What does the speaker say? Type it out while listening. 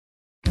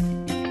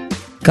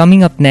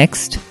Coming up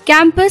next,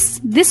 Campus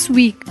This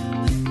Week.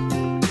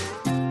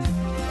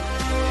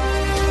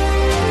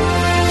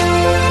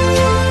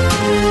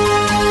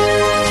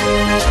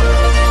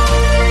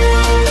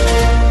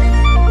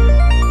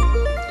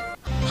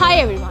 Hi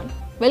everyone,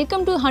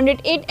 welcome to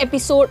 108th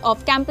episode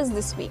of Campus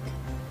This Week.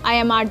 I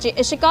am RJ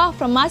Ekka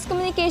from Mass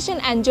Communication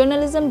and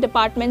Journalism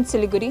Department,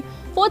 Siliguri,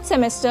 4th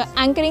semester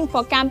anchoring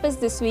for Campus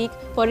This Week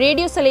for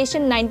Radio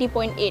Salesian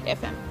 90.8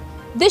 FM.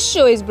 This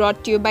show is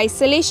brought to you by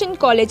Salesian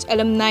College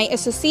Alumni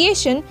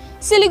Association,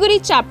 Siliguri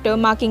chapter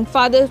marking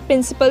Father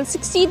Principal's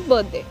 60th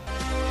birthday.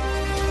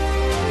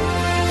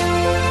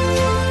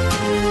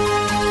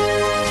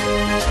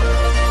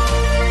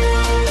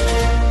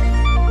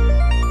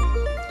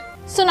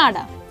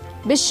 Sonada,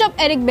 Bishop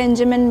Eric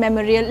Benjamin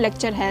Memorial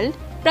Lecture held.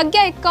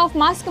 Pragya Ekka of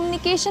Mass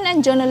Communication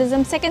and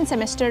Journalism 2nd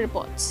semester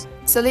reports.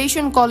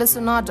 Salesian College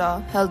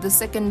Sonada held the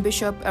 2nd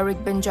Bishop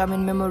Eric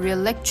Benjamin Memorial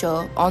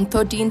Lecture on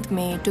 13th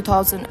May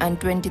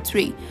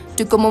 2023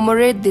 to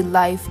commemorate the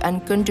life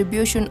and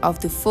contribution of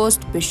the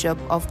first Bishop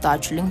of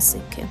Darjeeling,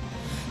 Sikkim.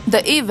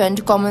 The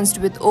event commenced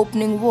with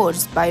opening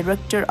words by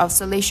Rector of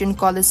Salesian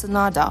College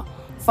Sonada,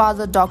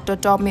 Father Dr.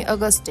 Tommy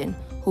Augustine,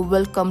 who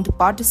welcomed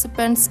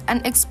participants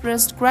and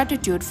expressed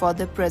gratitude for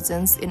their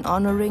presence in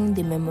honoring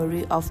the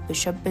memory of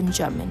Bishop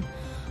Benjamin.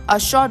 A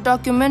short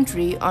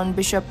documentary on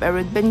Bishop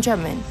Eric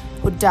Benjamin,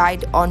 who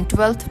died on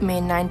 12th May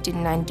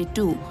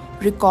 1992,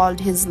 recalled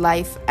his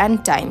life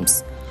and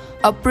times.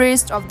 A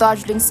priest of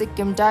Darjeeling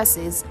Sikkim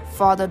Diocese,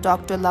 Father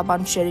Dr.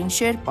 Laban Shering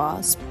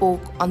Sherpa,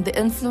 spoke on the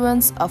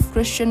influence of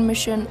Christian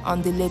mission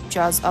on the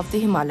Lepchas of the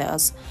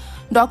Himalayas.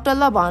 Dr.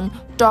 Laban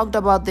talked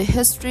about the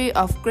history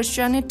of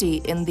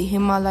Christianity in the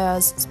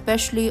Himalayas,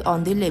 especially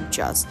on the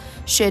Lepchas,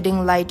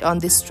 shedding light on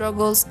the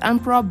struggles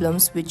and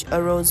problems which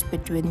arose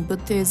between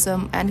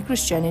Buddhism and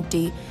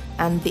Christianity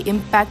and the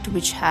impact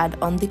which had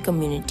on the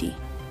community.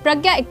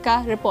 Pragya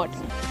Ekka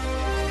reporting.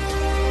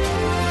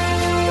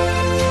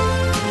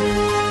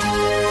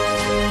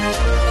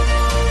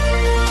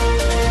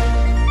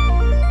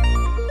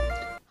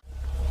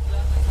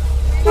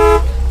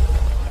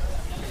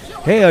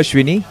 Hey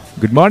Ashwini,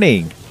 good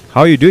morning.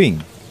 How are you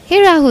doing?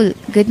 Hey Rahul,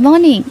 good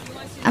morning.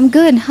 I'm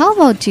good. How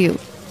about you?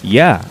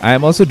 Yeah, I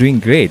am also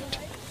doing great.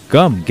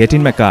 Come, get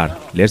in my car.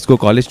 Let's go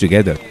college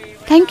together.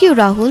 Thank you,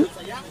 Rahul.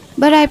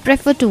 But I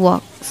prefer to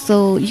walk,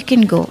 so you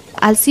can go.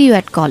 I'll see you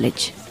at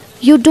college.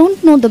 You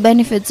don't know the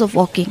benefits of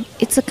walking.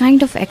 It's a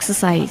kind of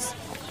exercise.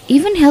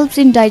 Even helps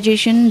in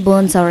digestion,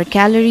 burns our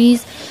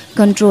calories,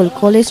 control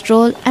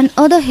cholesterol and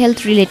other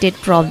health-related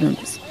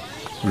problems.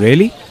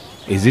 Really?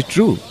 Is it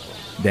true?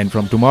 Then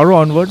from tomorrow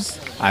onwards,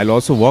 I'll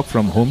also walk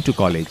from home to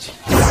college.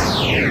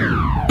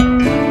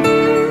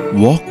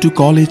 Walk to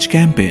College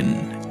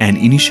Campaign, an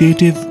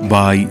initiative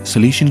by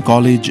Salesian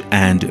College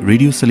and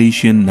Radio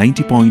Salesian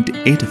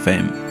 90.8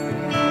 FM.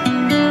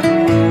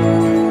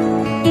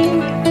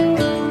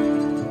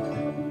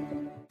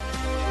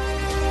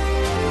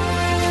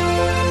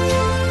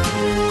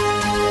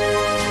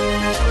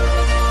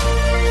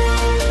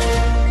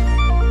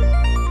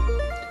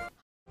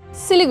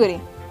 Siliguri,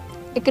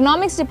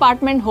 Economics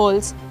Department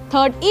holds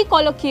 3rd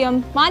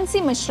E-Colloquium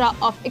Manasi Mishra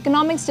of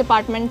Economics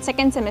Department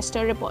 2nd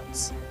semester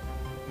reports.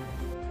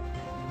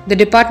 The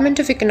Department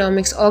of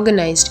Economics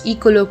organized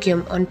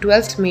E-Colloquium on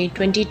 12th May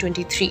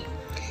 2023.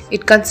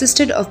 It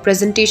consisted of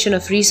presentation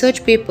of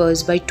research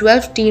papers by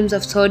 12 teams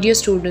of 3rd year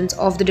students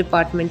of the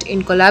department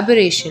in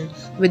collaboration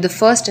with the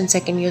 1st and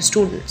 2nd year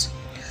students.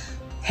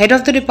 Head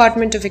of the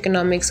Department of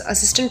Economics,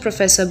 Assistant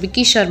Professor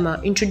Biki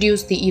Sharma,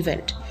 introduced the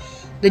event.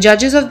 The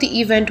judges of the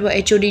event were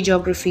HOD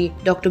Geography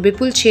Dr.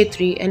 Bipul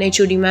Chetri and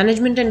HOD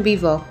Management and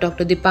BVOC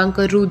Dr.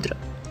 Dipankar Rudra.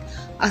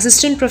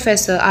 Assistant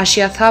Professor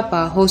Ashia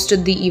Thapa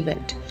hosted the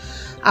event.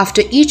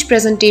 After each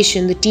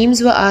presentation, the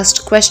teams were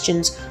asked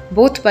questions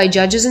both by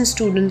judges and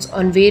students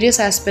on various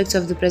aspects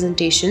of the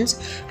presentations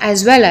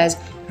as well as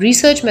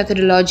research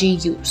methodology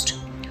used.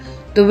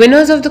 The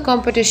winners of the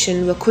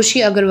competition were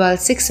Khushi Agarwal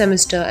 6th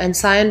semester and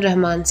Sayan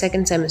Rahman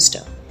 2nd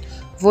semester.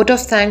 Vote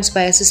of thanks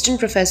by Assistant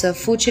Professor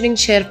Fuchiring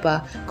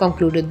Sherpa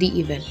concluded the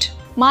event.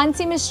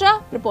 Manasi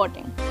Mishra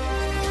reporting.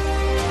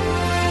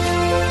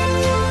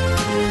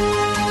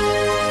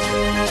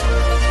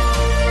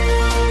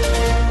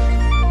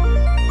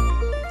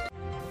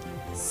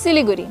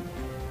 Siliguri,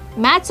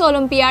 Maths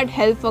Olympiad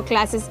held for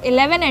classes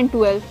 11 and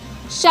 12.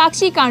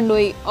 Sakshi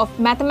Kandoi of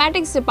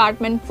Mathematics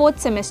Department 4th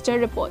semester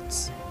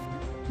reports.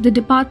 The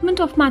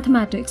Department of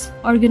Mathematics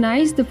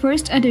organized the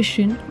first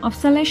edition of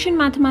Salesian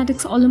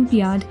Mathematics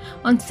Olympiad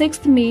on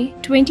 6th May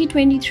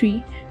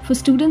 2023 for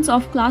students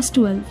of class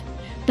 12.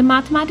 The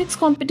mathematics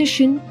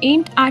competition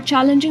aimed at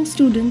challenging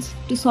students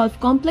to solve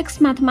complex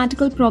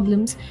mathematical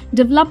problems,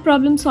 develop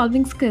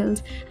problem-solving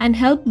skills, and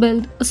help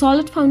build a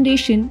solid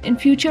foundation in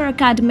future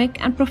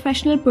academic and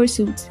professional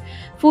pursuits.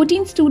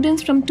 14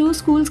 students from 2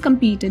 schools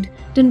competed,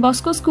 Don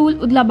Bosco School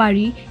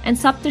Udlabari and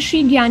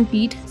Saptashri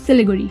Gyanpeeth,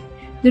 Siliguri.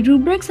 The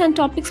rubrics and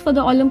topics for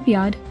the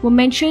Olympiad were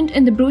mentioned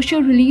in the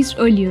brochure released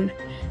earlier.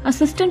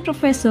 Assistant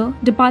Professor,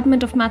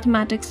 Department of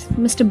Mathematics,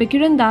 Mr.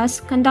 Bikiran Das,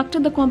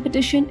 conducted the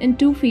competition in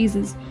 2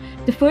 phases.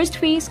 The first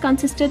phase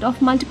consisted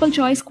of multiple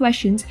choice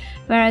questions,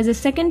 whereas the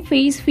second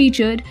phase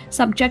featured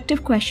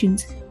subjective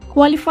questions.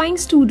 Qualifying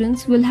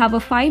students will have a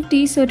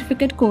 5-day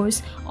certificate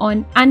course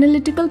on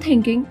analytical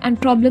thinking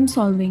and problem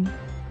solving.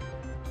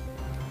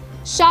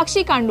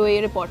 Sakshi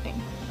Kandoi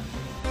reporting.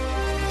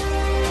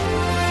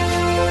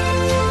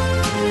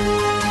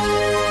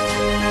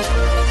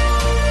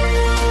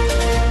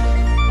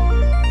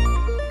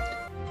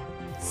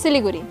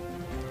 Siliguri.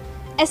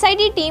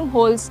 SIT team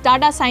holds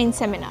data science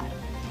seminar.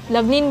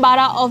 Loveline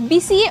Bara of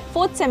BCA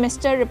 4th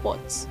semester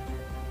reports.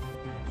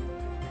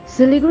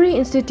 Siliguri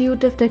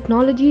Institute of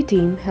Technology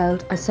team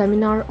held a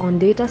seminar on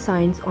data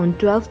science on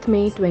 12th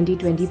May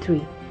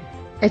 2023.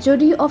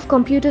 HOD of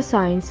Computer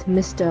Science,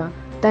 Mr.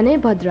 Tane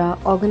Bhadra,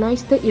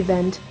 organized the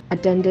event,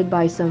 attended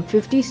by some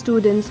 50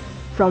 students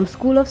from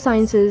School of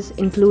Sciences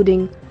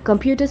including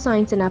Computer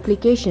Science and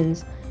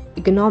Applications,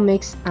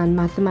 Economics and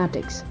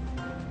Mathematics.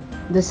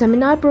 The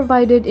seminar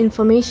provided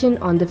information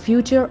on the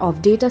future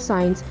of data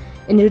science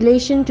in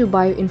relation to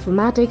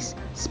bioinformatics,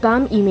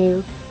 spam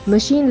email,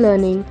 machine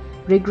learning,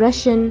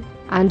 regression,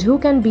 and who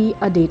can be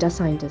a data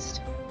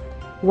scientist.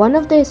 One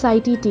of the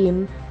SIT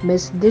team,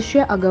 Ms.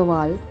 Dishya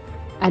Agarwal,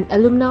 an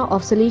alumna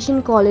of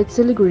Salesian College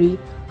Siliguri,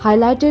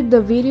 highlighted the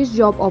various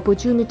job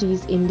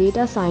opportunities in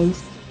data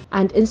science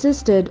and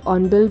insisted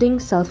on building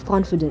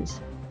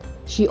self-confidence.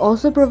 She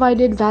also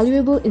provided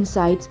valuable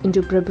insights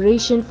into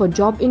preparation for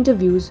job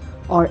interviews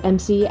or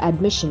MCA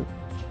admission.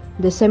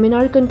 The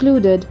seminar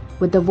concluded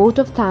with a vote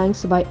of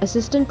thanks by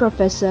Assistant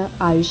Professor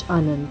Ayush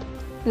Anand.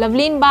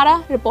 Loveline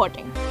Bara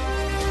reporting.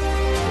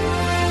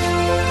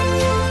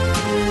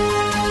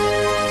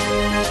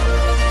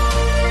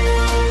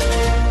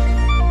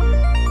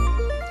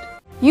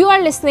 You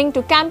are listening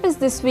to Campus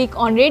This Week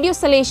on Radio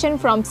Salesian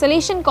from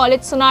Salesian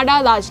College,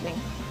 Sonada,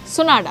 Darjeeling.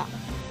 Sonada.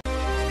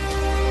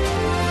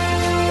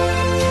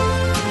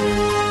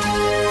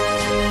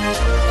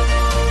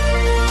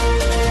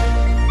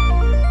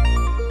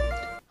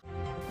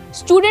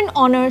 Student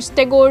honors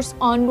Tagore's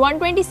on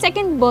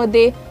 122nd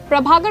birthday,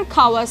 Prabhakar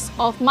Khawas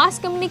of Mass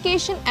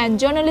Communication and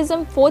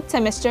Journalism 4th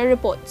semester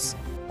reports.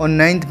 On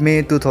 9th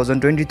May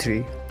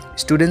 2023,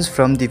 students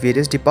from the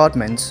various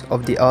departments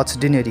of the Arts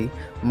Dinery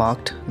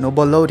marked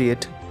Nobel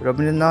laureate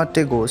Rabindranath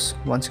Tagore's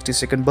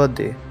 162nd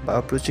birthday by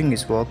approaching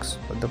his works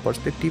from the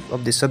perspective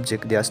of the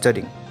subject they are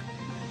studying.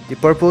 The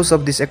purpose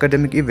of this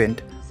academic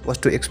event was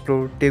to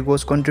explore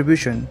Tagore's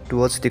contribution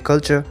towards the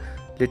culture,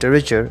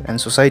 literature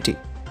and society.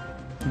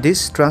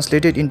 This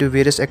translated into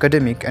various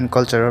academic and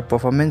cultural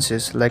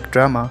performances like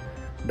drama,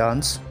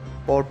 dance,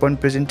 PowerPoint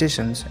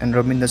presentations and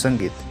Rabindra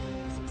Sangeet.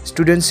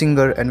 Student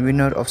singer and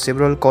winner of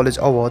several college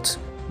awards,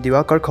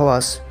 Prabhakar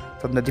Khawas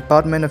from the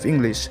Department of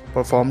English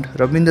performed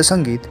Rabindra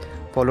Sangeet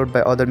followed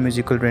by other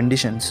musical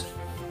renditions.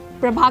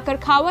 Prabhakar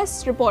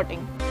Khawas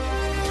reporting.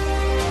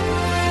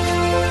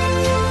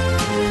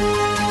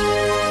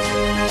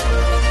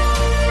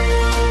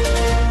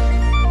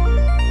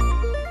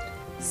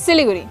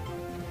 Siliguri.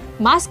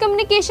 Mass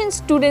Communication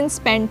students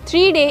spent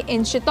 3 days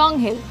in Sitong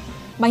Hill.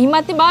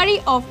 Mahima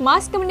Tiwari of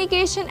Mass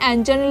Communication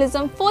and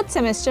Journalism 4th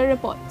semester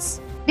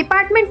reports.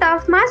 Department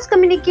of Mass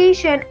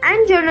Communication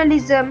and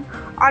Journalism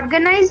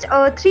organized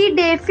a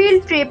 3-day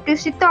field trip to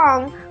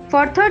Sitong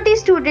for 30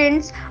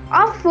 students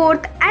of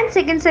 4th and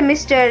 2nd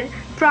semester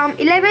from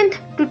 11th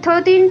to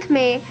 13th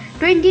May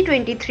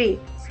 2023.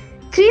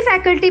 3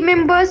 faculty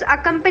members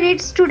accompanied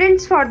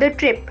students for the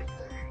trip.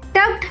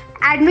 Tucked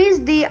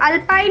amidst the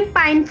alpine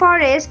pine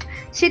forest,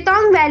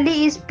 Sitong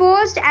Valley is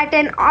posed at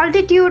an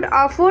altitude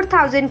of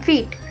 4,000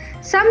 feet.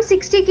 Some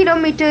 60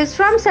 kilometers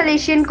from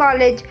Salesian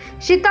College,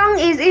 Sitong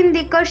is in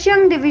the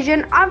Kurseong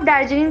division of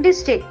Darjeeling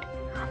district.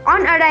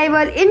 On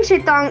arrival in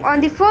Sitong on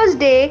the first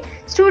day,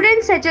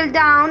 students settled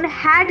down,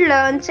 had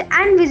lunch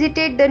and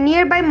visited the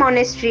nearby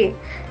monastery.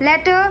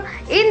 Later,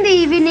 in the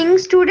evening,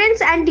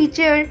 students and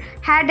teachers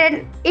had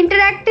an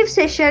interactive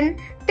session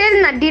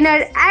till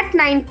dinner at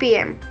 9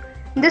 p.m.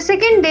 The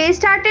second day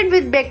started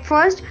with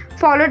breakfast,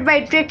 followed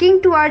by trekking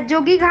toward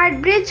Jogi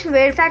Ghat Bridge,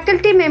 where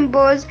faculty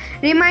members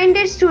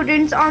reminded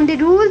students on the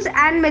rules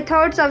and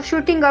methods of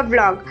shooting a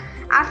vlog.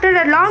 After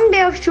a long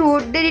day of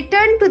shoot, they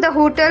returned to the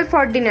hotel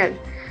for dinner.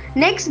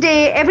 Next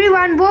day,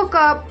 everyone woke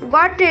up,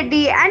 got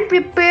ready and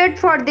prepared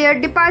for their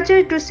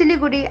departure to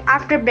Siliguri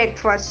after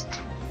breakfast.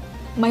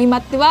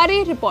 Mahima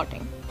Tiwari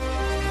reporting.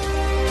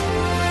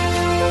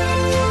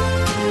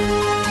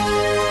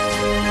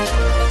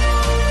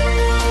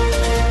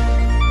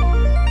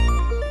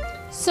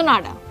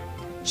 Sonada.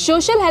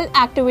 Social health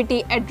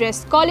activity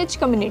addressed college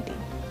community.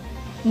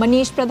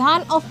 Manish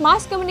Pradhan of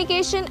Mass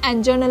Communication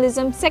and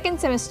Journalism 2nd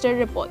semester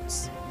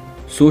reports.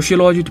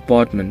 Sociology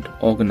department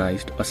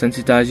organized a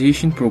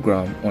sensitization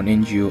program on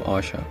NGO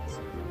ASHA,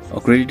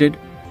 accredited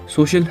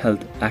social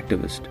health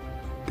activist.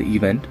 The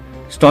event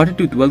started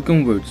with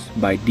welcome words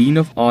by Dean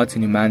of Arts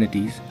and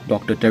Humanities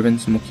Dr.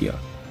 Terence Mukhia.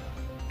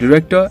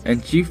 Director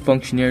and Chief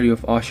Functionary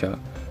of ASHA,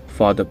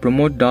 Father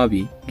Pramod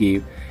Davi,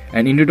 gave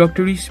an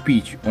introductory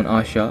speech on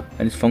ASHA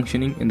and its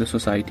functioning in the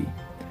society.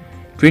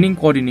 Training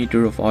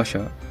coordinator of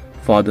ASHA,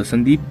 Father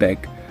Sandeep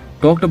Beg,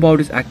 talked about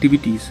his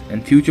activities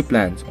and future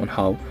plans on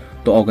how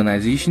the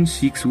organization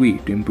seeks way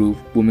to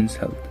improve women's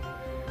health.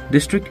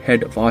 District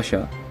Head of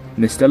ASHA,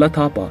 Ms. Stella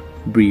Thapa,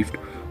 briefed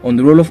on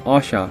the role of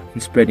ASHA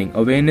in spreading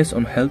awareness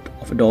on health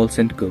of adults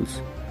and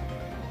girls.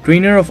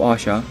 Trainer of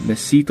ASHA, Ms.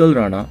 Seetal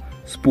Rana,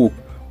 spoke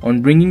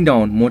on bringing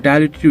down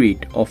mortality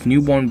rate of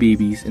newborn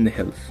babies in the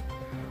hills.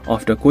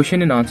 After a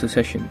question and answer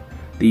session,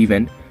 the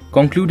event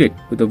concluded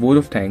with a vote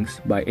of thanks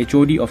by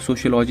HOD of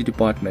Sociology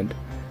Department,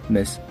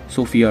 Ms.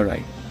 Sophia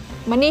Rai.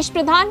 Manish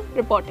Pradhan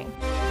reporting.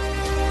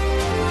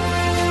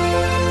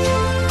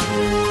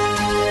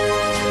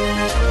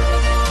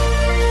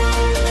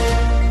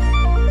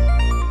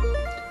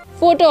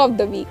 Photo of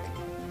the week.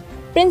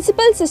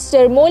 Principal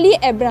Sister Molly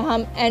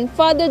Abraham and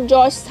Father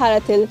George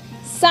Tharathil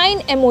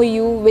signed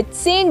MOU with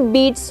St.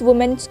 Bede's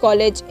Women's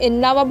College in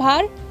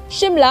Nawabhar,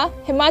 Shimla,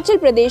 Himachal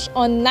Pradesh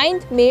on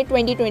 9th May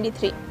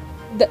 2023.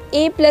 The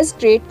A+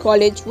 grade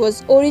college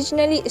was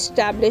originally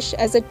established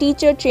as a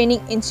teacher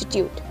training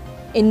institute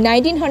in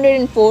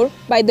 1904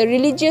 by the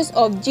religious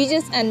of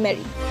Jesus and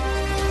Mary.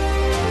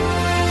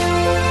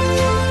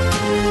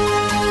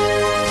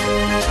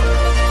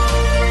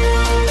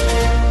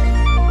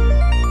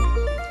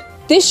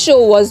 This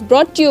show was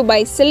brought to you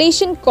by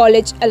Salesian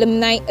College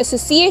Alumni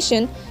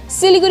Association,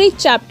 Siliguri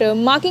chapter,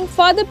 marking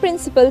Father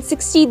Principal's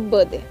 60th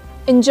birthday.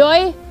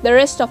 Enjoy the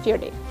rest of your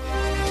day.